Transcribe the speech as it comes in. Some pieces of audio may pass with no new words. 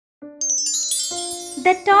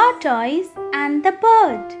The Tortoise and the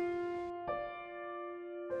Bird.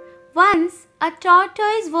 Once a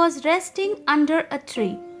tortoise was resting under a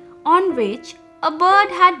tree on which a bird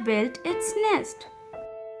had built its nest.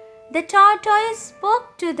 The tortoise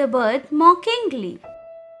spoke to the bird mockingly.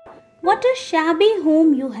 "What a shabby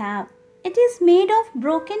home you have! It is made of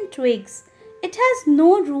broken twigs. It has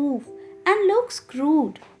no roof and looks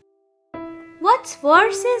crude. What's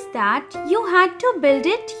worse is that you had to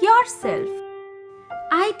build it yourself.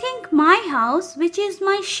 I think my house, which is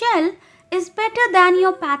my shell, is better than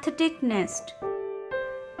your pathetic nest."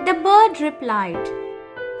 The bird replied,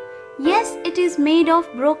 "Yes, it is made of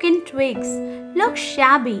broken twigs, looks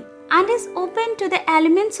shabby, and is open to the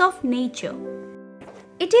elements of nature.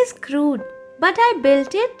 It is crude, but I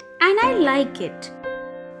built it and I like it.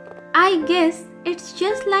 I guess it's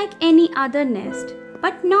just like any other nest,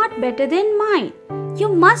 but not better than mine.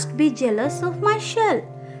 You must be jealous of my shell,"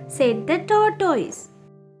 said the tortoise.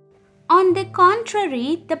 On the contrary,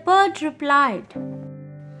 the bird replied,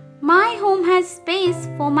 "My home has space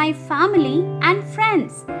for my family and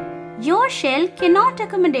friends. Your shell cannot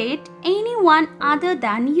accommodate anyone other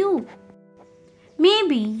than you.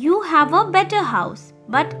 Maybe you have a better house,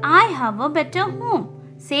 but I have a better home,"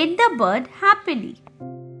 said the bird happily.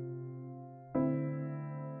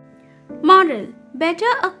 Moral: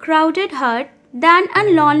 better a crowded hut than a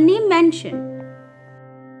lonely mansion.